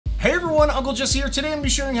everyone, Uncle Jessy here. Today I'm going to be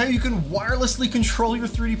showing how you can wirelessly control your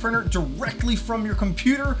 3D printer directly from your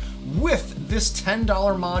computer with this $10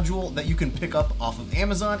 module that you can pick up off of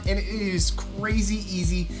Amazon, and it is crazy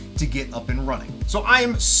easy to get up and running. So I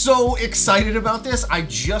am so excited about this. I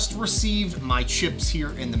just received my chips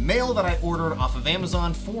here in the mail that I ordered off of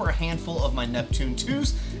Amazon for a handful of my Neptune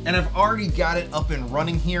 2s, and I've already got it up and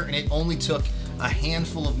running here, and it only took a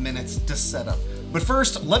handful of minutes to set up. But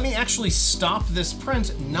first, let me actually stop this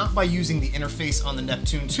print, not by using the interface on the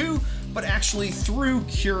Neptune 2, but actually through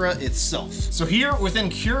Cura itself. So here within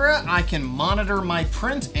Cura, I can monitor my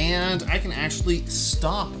print and I can actually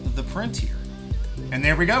stop the print here. And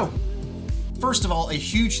there we go. First of all, a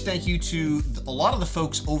huge thank you to a lot of the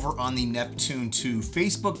folks over on the Neptune 2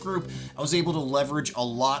 Facebook group. I was able to leverage a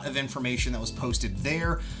lot of information that was posted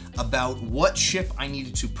there about what chip I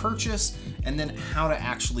needed to purchase and then how to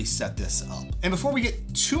actually set this up. And before we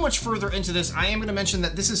get too much further into this, I am going to mention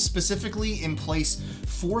that this is specifically in place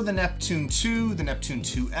for the Neptune 2, the Neptune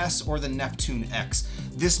 2S, or the Neptune X.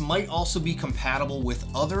 This might also be compatible with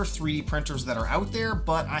other 3D printers that are out there,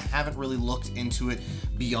 but I haven't really looked into it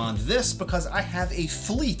beyond this because I have a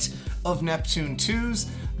fleet of Neptune 2s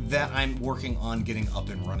that I'm working on getting up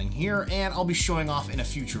and running here, and I'll be showing off in a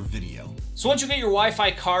future video. So once you get your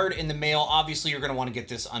Wi-Fi card in the mail, obviously you're going to want to get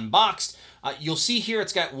this unboxed. You'll see here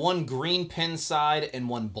it's got one green pin side and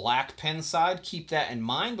one black pin side. Keep that in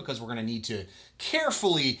mind because we're going to need to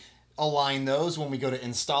carefully align those when we go to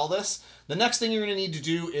install this. The next thing you're going to need to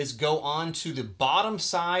do is go on to the bottom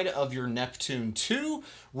side of your Neptune 2,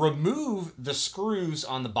 remove the screws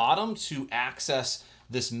on the bottom to access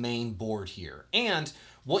this main board here. And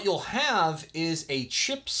what you'll have is a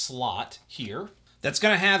chip slot here that's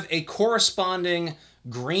going to have a corresponding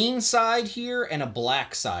green side here and a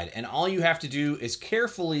black side. And all you have to do is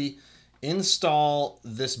carefully install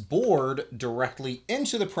this board directly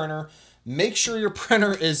into the printer. Make sure your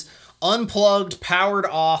printer is unplugged, powered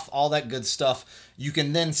off, all that good stuff. You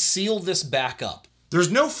can then seal this back up.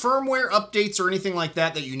 There's no firmware updates or anything like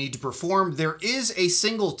that that you need to perform. There is a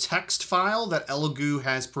single text file that Elegoo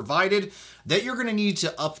has provided that you're going to need to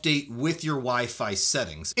update with your Wi-Fi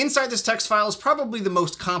settings. Inside this text file is probably the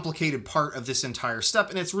most complicated part of this entire step,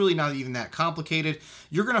 and it's really not even that complicated.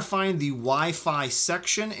 You're going to find the Wi-Fi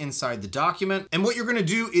section inside the document, and what you're going to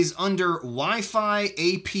do is under Wi-Fi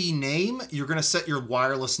AP name, you're going to set your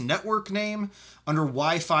wireless network name. Under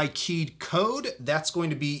Wi-Fi keyed code, that's going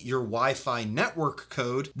to be your Wi-Fi network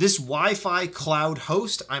code. This Wi-Fi cloud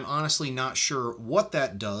host, I'm honestly not sure what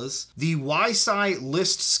that does. The Wi-Fi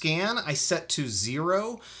list scan, I set to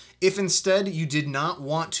 0. If instead you did not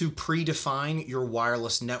want to predefine your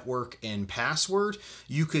wireless network and password,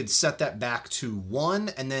 you could set that back to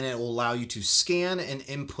 1, and then it will allow you to scan and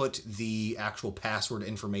input the actual password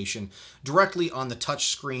information directly on the touch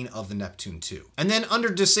screen of the Neptune 2. And then under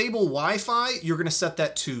disable Wi-Fi, you're going to set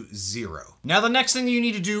that to 0. Now the next thing you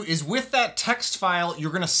need to do is with that text file,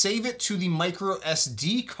 you're going to save it to the micro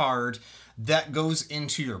SD card that goes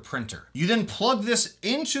into your printer. You then plug this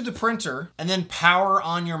into the printer and then power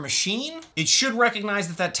on your machine. It should recognize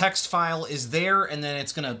that that text file is there, and then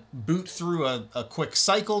it's gonna boot through a quick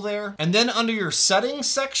cycle there. And then under your settings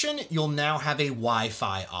section, you'll now have a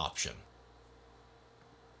Wi-Fi option.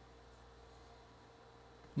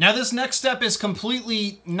 Now this next step is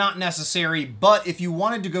completely not necessary, but if you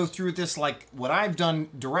wanted to go through this like what I've done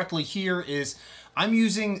directly here is I'm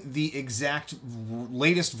using the exact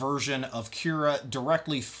latest version of Cura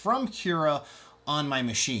directly from Cura on my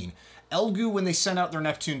machine. Elegoo, when they send out their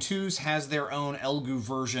Neptune 2s, has their own Elegoo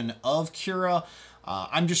version of Cura.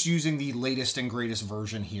 I'm just using the latest and greatest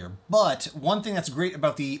version here. But one thing that's great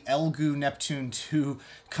about the Elegoo Neptune 2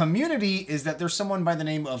 community is that there's someone by the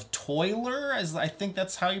name of Toiler, as I think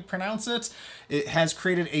that's how you pronounce it. It has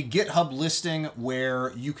created a GitHub listing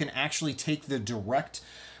where you can actually take the direct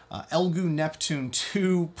Elegoo Neptune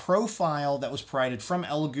 2 profile that was provided from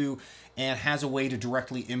Elegoo and has a way to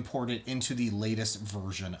directly import it into the latest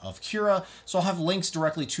version of Cura. So I'll have links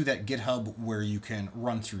directly to that GitHub where you can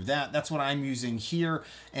run through that. That's what I'm using here,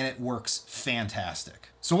 and it works fantastic.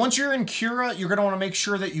 So once you're in Cura, you're going to want to make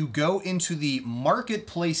sure that you go into the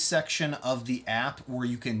marketplace section of the app where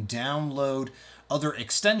you can download other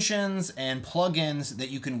extensions and plugins that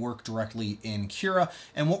you can work directly in Cura.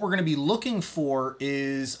 And what we're going to be looking for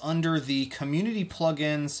is under the community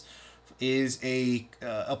plugins is a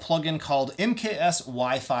plugin called MKS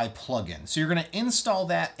Wifi plugin. So you're going to install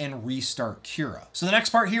that and restart Cura. So the next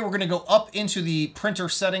part here, we're going to go up into the printer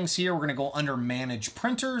settings here. We're going to go under Manage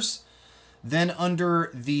Printers. Then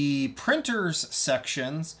under the Printers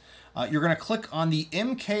sections, you're going to click on the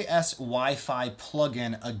MKS Wi-Fi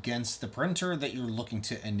plugin against the printer that you're looking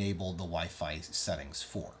to enable the Wi-Fi settings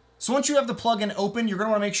for. So once you have the plugin open, you're going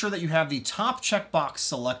to want to make sure that you have the top checkbox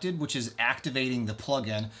selected, which is activating the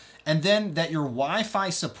plugin, and then that your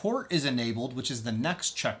Wi-Fi support is enabled, which is the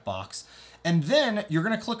next checkbox. And then you're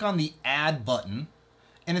going to click on the Add button,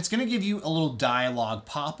 and it's going to give you a little dialog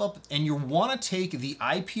pop-up, and you want to take the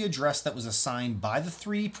IP address that was assigned by the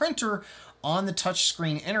 3D printer on the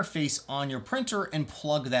touchscreen interface on your printer and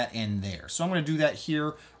plug that in there. So I'm going to do that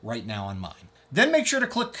here right now on mine. Then make sure to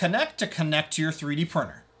click Connect to connect to your 3D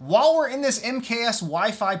printer. While we're in this MKS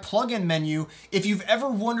Wi-Fi plugin menu, if you've ever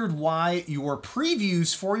wondered why your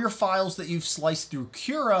previews for your files that you've sliced through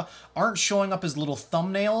Cura aren't showing up as little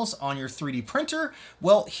thumbnails on your 3D printer,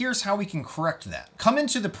 well, here's how we can correct that. Come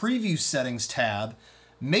into the Preview Settings tab,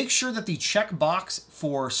 make sure that the checkbox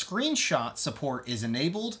for screenshot support is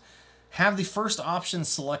enabled, have the first option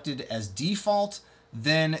selected as default,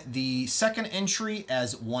 then the second entry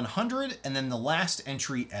as 100, and then the last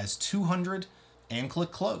entry as 200. And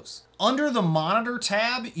click Close. Under the Monitor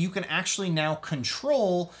tab, you can actually now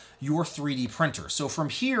control your 3D printer. So from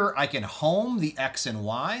here, I can home the X and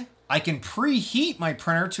Y. I can preheat my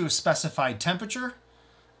printer to a specified temperature.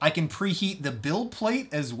 I can preheat the build plate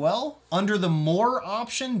as well. Under the More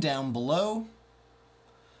option down below,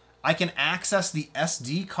 I can access the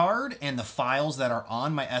SD card and the files that are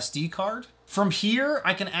on my SD card. From here,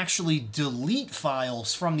 I can actually delete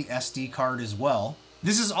files from the SD card as well.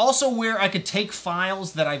 This is also where I could take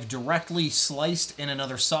files that I've directly sliced in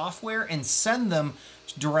another software and send them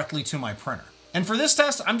directly to my printer. And for this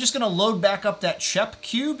test, I'm just going to load back up that Chep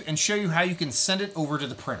cube and show you how you can send it over to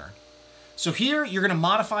the printer. So here, you're going to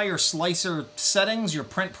modify your slicer settings, your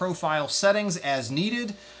print profile settings as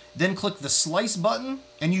needed. Then click the Slice button,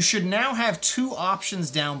 and you should now have 2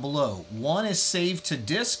 options down below. One is Save to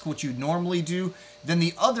Disk, which you'd normally do. Then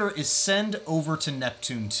the other is Send over to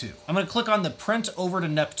Neptune 2. I'm going to click on the Print over to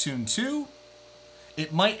Neptune 2.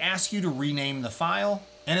 It might ask you to rename the file,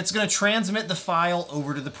 and it's going to transmit the file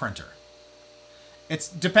over to the printer. It's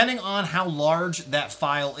depending on how large that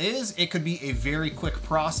file is, it could be a very quick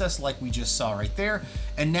process like we just saw right there.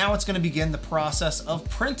 And now it's going to begin the process of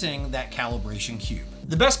printing that calibration cube.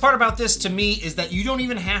 The best part about this to me is that you don't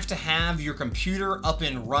even have to have your computer up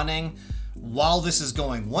and running while this is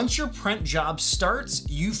going. Once your print job starts,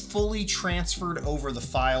 you fully transferred over the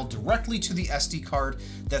file directly to the SD card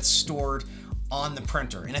that's stored on the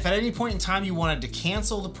printer. And if at any point in time you wanted to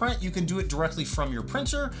cancel the print, you can do it directly from your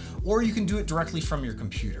printer, or you can do it directly from your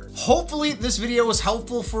computer. Hopefully this video was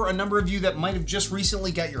helpful for a number of you that might have just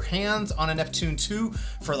recently got your hands on a Neptune 2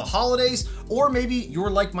 for the holidays, or maybe you're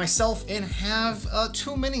like myself and have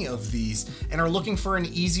too many of these and are looking for an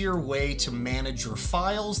easier way to manage your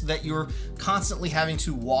files that you're constantly having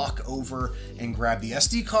to walk over and grab the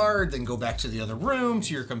SD card, then go back to the other room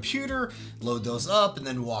to your computer, load those up, and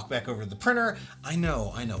then walk back over to the printer. I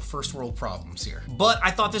know, first world problems here. But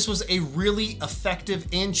I thought this was a really effective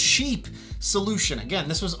and cheap solution. Again,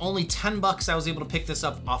 this was only 10 bucks. I was able to pick this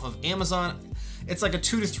up off of Amazon. It's like a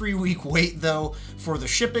 2 to 3 week wait though for the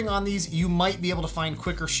shipping on these. You might be able to find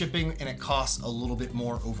quicker shipping and it costs a little bit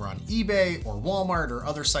more over on eBay or Walmart or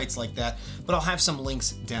other sites like that, but I'll have some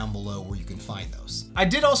links down below where you can find those. I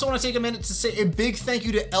did also want to take a minute to say a big thank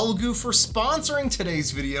you to Elegoo for sponsoring today's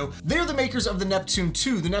video. They're the makers of the Neptune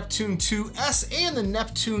 2, the Neptune 2S, and the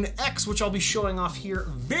Neptune X, which I'll be showing off here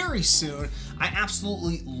very soon. I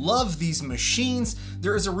absolutely love these machines.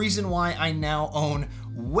 There is a reason why I now own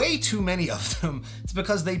way too many of them. It's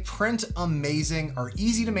because they print amazing, are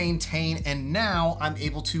easy to maintain, and now I'm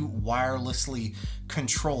able to wirelessly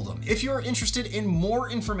control them. If you're interested in more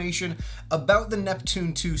information about the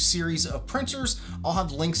Neptune 2 series of printers, I'll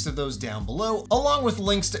have links to those down below, along with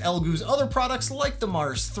links to Elegoo's other products like the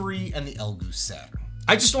Mars 3 and the Elegoo Saturn.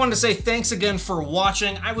 I just wanted to say thanks again for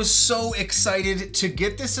watching. I was so excited to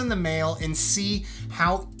get this in the mail and see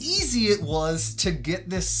how easy it was to get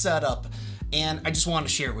this set up. And I just wanted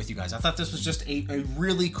to share it with you guys. I thought this was just a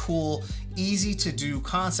really cool, easy to do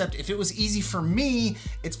concept. If it was easy for me,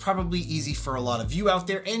 it's probably easy for a lot of you out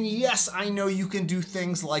there. And yes, I know you can do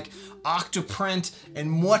things like Octoprint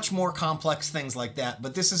and much more complex things like that,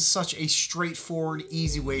 but this is such a straightforward,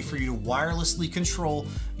 easy way for you to wirelessly control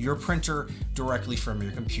your printer directly from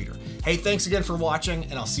your computer. Hey, thanks again for watching,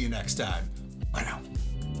 and I'll see you next time. Bye now.